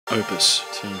Opus.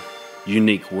 It's a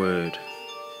unique word,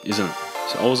 isn't it?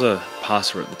 So I was a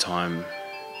pastor at the time,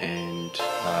 and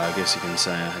I guess you can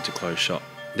say I had to close shop.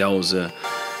 That was an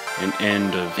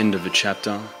end of a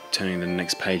chapter, turning the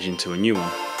next page into a new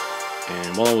one.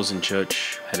 And while I was in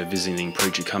church, I had a visiting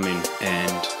preacher come in,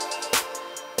 and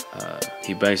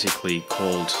he basically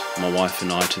called my wife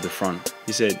and I to the front.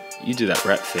 He said, "You do that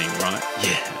rap thing, right?"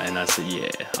 "Yeah." And I said, "Yeah,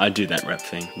 I do that rap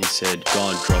thing." And he said,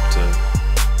 God dropped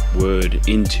a word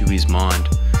into his mind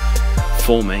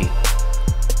for me,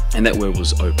 and that word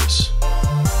was opus.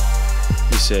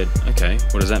 He said, "Okay,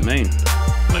 what does that mean?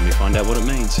 Let me find out what it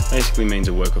means." Basically means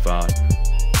a work of art,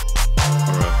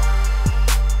 or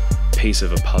a piece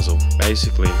of a puzzle.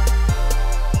 Basically,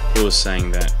 he was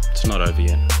saying that it's not over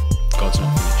yet. God's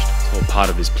not finished. It's all part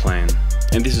of his plan.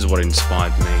 And this is what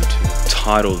inspired me to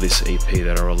title this EP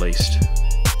that I released,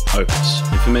 Opus.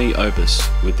 And for me, Opus,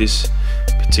 with this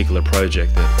particular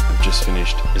project that I've just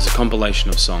finished, is a compilation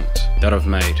of songs that I've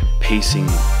made, piecing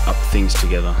up things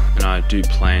together. And I do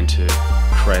plan to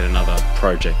create another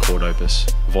project called Opus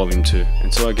Volume 2.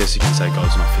 And so I guess you can say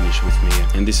God's not finished with me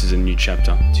yet. And this is a new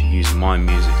chapter to use my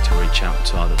music to reach out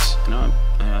to others. And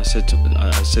I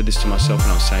said this to myself,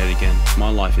 and I'll say it again. If my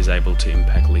life is able to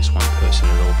impact at least one person,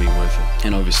 it'll all be worth it.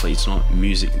 And obviously it's not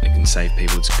music that can save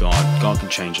people, it's God. God can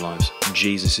change lives.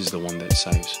 Jesus is the one that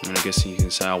saves. And I guess you can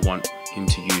say I want him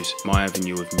to use my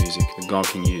avenue of music that God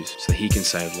can use so that he can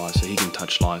save lives, so he can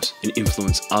touch lives and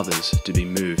influence others to be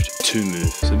moved, to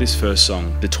move. So this first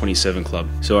song, The 27 Club.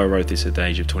 So I wrote this at the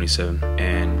age of 27,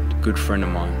 and a good friend of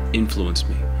mine influenced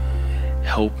me,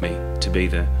 helped me to be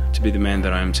the man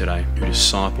that I am today, who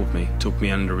discipled me, took me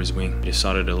under his wing. He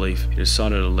decided to leave. He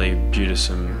decided to leave due to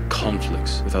some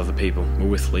conflicts with other people, or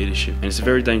with leadership. And it's a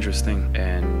very dangerous thing.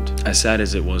 And as sad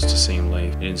as it was to see him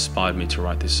leave, it inspired me to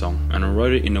write this song. And I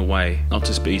wrote it in a way, not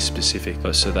to be specific,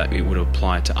 but so that it would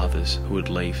apply to others who would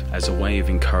leave, as a way of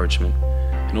encouragement,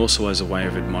 and also as a way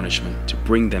of admonishment, to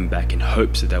bring them back in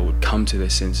hopes that they would come to their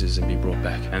senses and be brought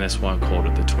back. And that's why I called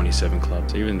it the 27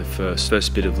 Club. So even the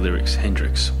first bit of lyrics,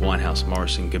 Hendrix, Winehouse,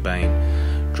 Morrison, Cobain,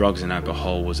 drugs and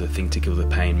alcohol was a thing to kill the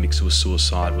pain, mixed with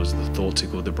suicide was the thought to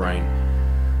kill the brain.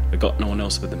 They got no one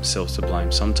else but themselves to blame.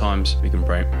 Sometimes we can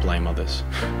blame others,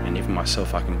 and even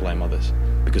myself, I can blame others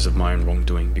because of my own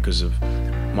wrongdoing, because of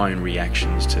my own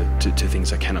reactions to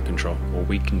things I cannot control. What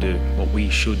we can do, what we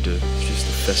should do, is just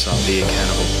to fess up, be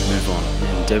accountable, move on,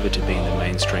 and endeavour to be in the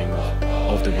mainstream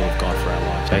of the will of God for our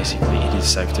lives. Basically, it is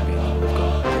safe to be in the will of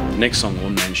God. The next song,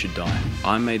 One Man Should Die.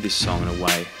 I made this song in a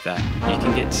way that you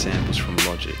can get samples from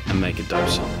Logic and make a dope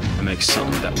song, and make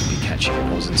something that would be catchy.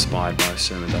 I was inspired by a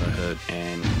sermon that I heard,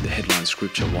 and the headline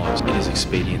scripture was, "It is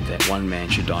expedient that one man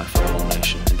should die for the whole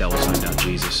nation," and that was no doubt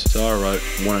Jesus. So I wrote,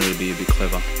 wanted to be a bit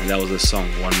clever, and that was the song,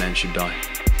 One Man Should Die.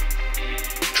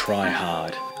 Try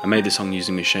hard. I made the song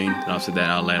using Machine, and after that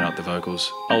I laid out the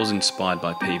vocals. I was inspired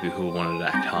by people who wanted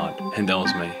to act hard, and that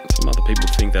was me. Some other people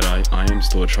think that I am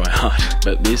still a try hard,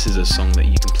 but this is a song that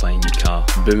you can play in your car.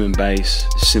 Boom and bass,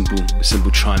 simple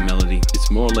try melody. It's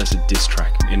more or less a diss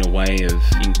track in a way of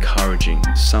encouraging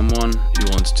someone who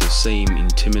wants to seem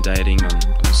intimidating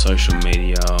on social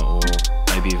media, or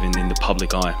maybe even in the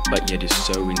public eye, but yet is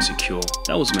so insecure.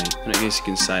 That was me. And I guess you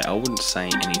can say I wouldn't say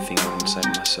anything I wouldn't say to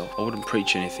myself. I wouldn't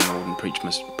preach anything I wouldn't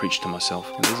preach to myself.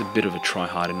 And there's a bit of a try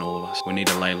hard in all of us. We need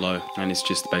to lay low, and it's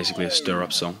just basically a stir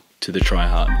up song to the try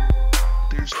hard.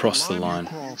 Cross the line.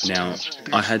 Now,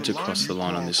 I had to cross the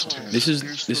line on this one. This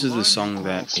is the song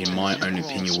that, in my own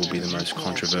opinion, will be the most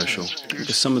controversial.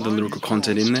 Because some of the lyrical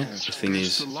content in there, the thing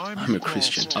is, I'm a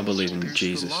Christian. I believe in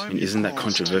Jesus. And isn't that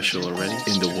controversial already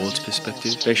in the world's perspective?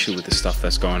 Especially with the stuff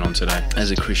that's going on today.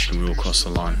 As a Christian, we will cross the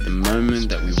line. The moment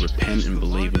that we repent and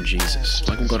believe in Jesus,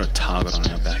 like we've got a target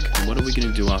on our back. And what are we going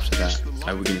to do after that?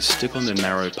 Are we going to stick on the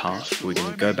narrow path? Are we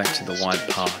going to go back to the wide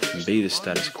path and be the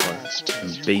status quo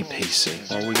and be PC?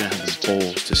 Or are we going to have the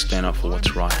balls to stand up for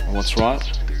what's right? And what's right?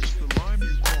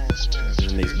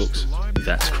 In these books,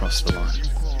 that's cross the line.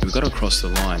 We've got to cross the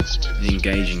line in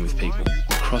engaging with people.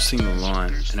 We're crossing the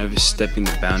line and overstepping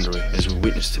the boundary as we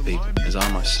witness to people. As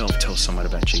I myself tell someone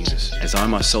about Jesus. As I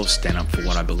myself stand up for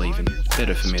what I believe in. It's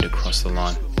better for me to cross the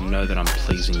line and know that I'm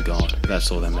pleasing God.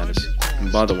 That's all that matters.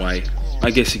 And by the way, I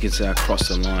guess you could say I crossed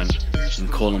the line in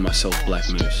calling myself Black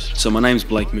Moose. So my name's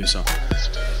Blake Moose.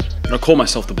 I call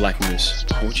myself the Black Moose.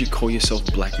 Why would you call yourself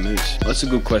Black Moose? Well, that's a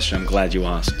good question, I'm glad you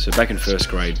asked. So back in first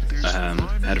grade, I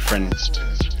had a friend,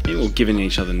 we were giving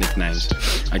each other nicknames.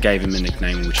 I gave him a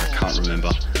nickname which I can't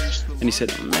remember. And he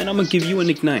said, "Man, I'm gonna give you a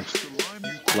nickname."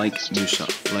 Blake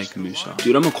Mooser.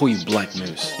 Dude, I'm gonna call you Black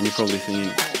Moose. And you're probably thinking,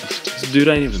 this dude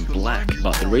ain't even black.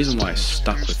 But the reason why I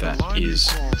stuck with that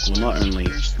is, well, not only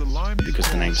because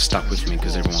the name stuck with me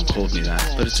because everyone called me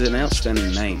that, but it's an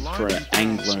outstanding name for an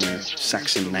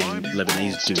Anglo-Saxon named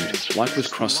Lebanese dude. Like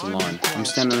with Cross the Line, I'm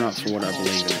standing up for what I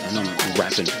believe in, and I'm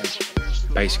rapping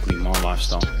basically my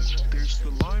lifestyle.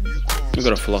 I've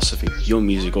got a philosophy. Your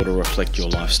music ought to reflect your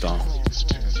lifestyle.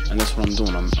 And that's what I'm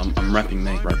doing. I'm rapping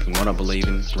me, rapping what I believe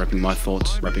in, rapping my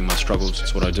thoughts, rapping my struggles.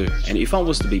 That's what I do. And if I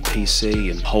was to be PC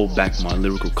and hold back my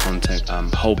lyrical content,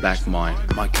 hold back my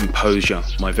composure,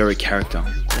 my very character,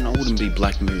 then I wouldn't be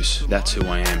Black Moose. That's who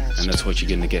I am, and that's what you're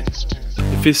gonna get.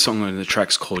 The fifth song on the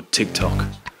track's called Tic Toc.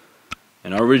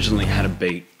 And I originally had a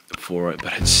beat for it,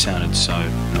 but it sounded so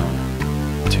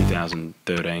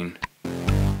 2013.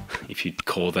 If you'd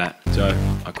call that. So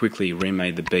I quickly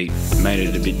remade the beat, made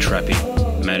it a bit trappy,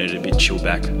 made it a bit chill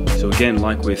back. So again,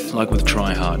 like with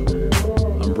Try Hard,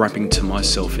 I'm rapping to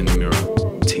myself in the mirror.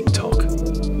 Tic Toc.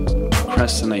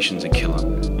 Procrastination's a killer,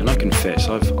 and I confess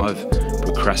I've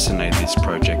procrastinated this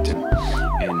project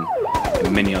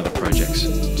and many other projects.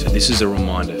 So this is a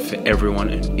reminder for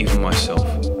everyone and even myself.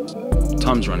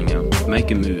 Time's running out.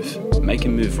 Make a move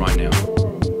right now.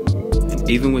 And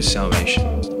even with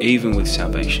salvation, in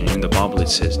the Bible it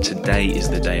says, today is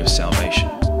the day of salvation.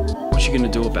 What you going to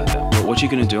do about that? What you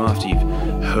going to do after you've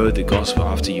heard the gospel,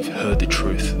 after you've heard the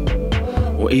truth?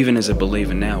 Or even as a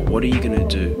believer now, what are you going to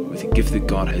do with the gift that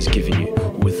God has given you,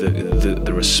 with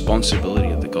the responsibility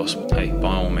of the gospel? Hey,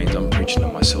 by all means, I'm preaching to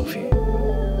myself here.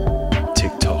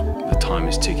 Tick tock, the time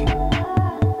is ticking.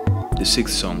 The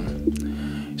sixth song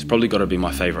has probably got to be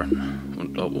my favorite,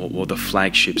 or the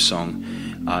flagship song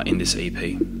in this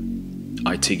EP.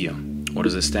 ITIGIA. What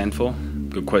does it stand for?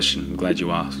 Good question. I'm glad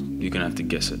you asked. You're gonna have to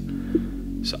guess it.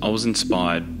 So I was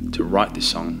inspired to write this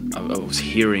song. I was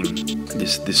hearing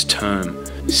this term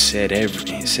said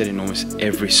in almost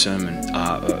every sermon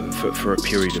for a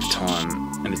period of time,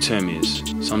 and the term is,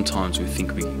 sometimes we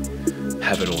think we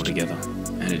have it all together,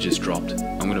 and it just dropped.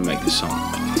 I'm gonna make this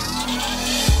song.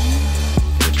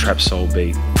 The trap soul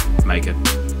beat, make it.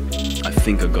 I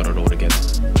think I got it all together,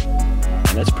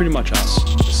 and that's pretty much us.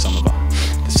 The sum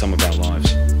of our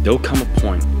lives. There'll come a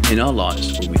point in our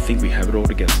lives where we think we have it all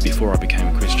together. Before I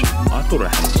became a Christian, I thought I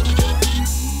had it all together.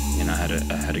 You know,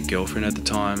 I had a girlfriend at the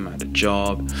time, I had a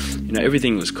job, you know,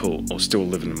 everything was cool. I was still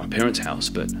living in my parents' house,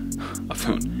 but I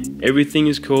thought everything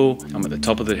is cool, I'm at the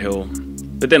top of the hill.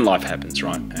 But then life happens,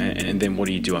 right? And then what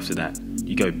do you do after that?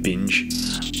 You go binge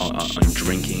on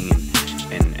drinking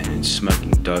and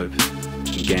smoking dope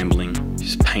and gambling.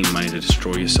 Just paying money to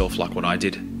destroy yourself like what I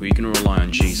did. Well, you can rely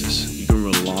on Jesus. You can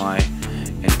rely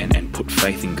and put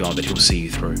faith in God that He'll see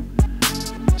you through.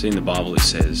 So in the Bible it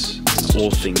says, all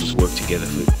things work together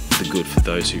for the good for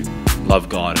those who love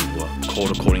God and who are called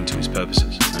according to His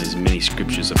purposes. And there's many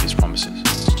scriptures of His promises.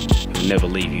 He will never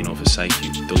leave you nor forsake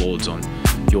you. The Lord's on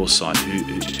your side.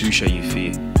 Who shall you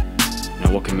fear? You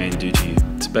know, what can man do to you?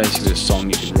 It's basically a song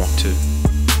you can rock to.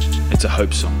 It's a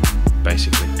hope song,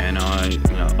 basically, and I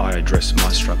address my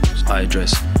struggles. I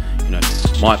address,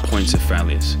 my points of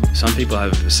failures. Some people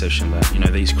have a perception that,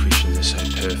 these Christians are so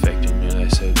perfect and they're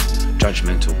so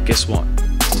judgmental. Guess what?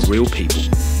 We're real people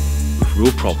with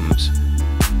real problems.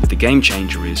 But the game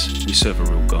changer is we serve a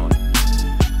real God,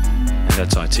 and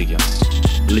that's ITIGIA.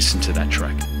 Listen to that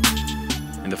track.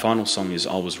 And the final song is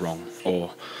I Was Wrong,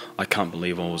 or I Can't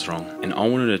Believe I Was Wrong. And I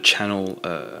wanted to channel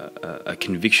a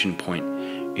conviction point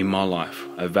in my life,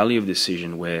 a valley of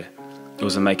decision where it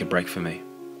was a make or break for me.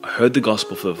 I heard the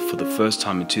gospel for the first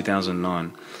time in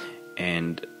 2009,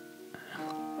 and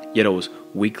yet I was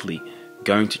weekly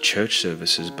going to church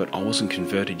services, but I wasn't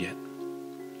converted yet.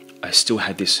 I still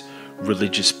had this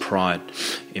religious pride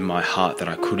in my heart that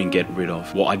I couldn't get rid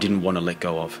of, what I didn't want to let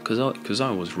go of, because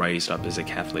I was raised up as a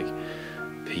Catholic,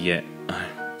 but yet I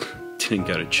didn't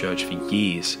go to church for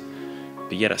years,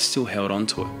 but yet I still held on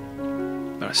to it.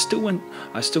 But I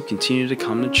still continued to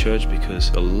come to church because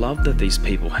the love that these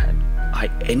people had, I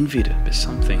envied it, but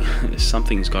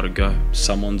something's got to go.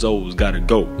 Someone's always got to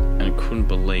go. And I couldn't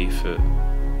believe for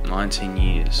 19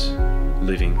 years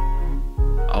living,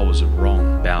 I was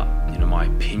wrong about, my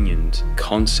opinions,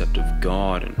 concept of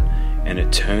God and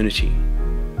eternity,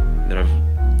 that I've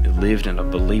lived and I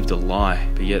believed a lie.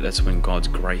 But yet that's when God's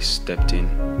grace stepped in.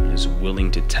 He was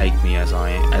willing to take me as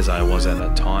I was at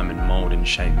that time and mold and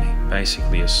shape me.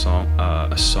 Basically a song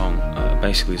of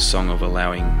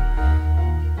allowing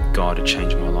God to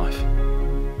change my life.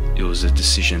 It was a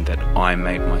decision that I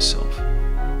made myself.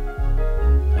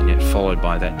 And yet and followed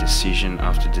by that decision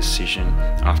after decision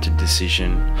after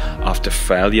decision, after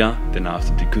failure, then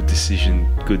after the good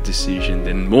decision,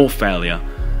 then more failure,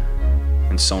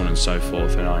 and so on and so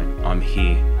forth. And I'm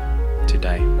here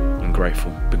today. I'm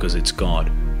grateful because it's God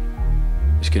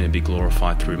who's going to be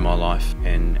glorified through my life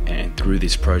and through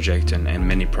this project and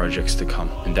many projects to come.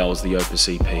 And that was the OPUS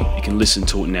EP. You can listen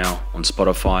to it now on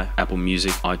Spotify, Apple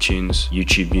Music, iTunes,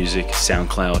 YouTube Music,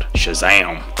 SoundCloud,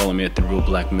 Shazam! Follow me at The Real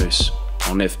Black Moose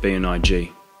on FB and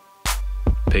IG.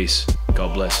 Peace.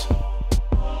 God bless.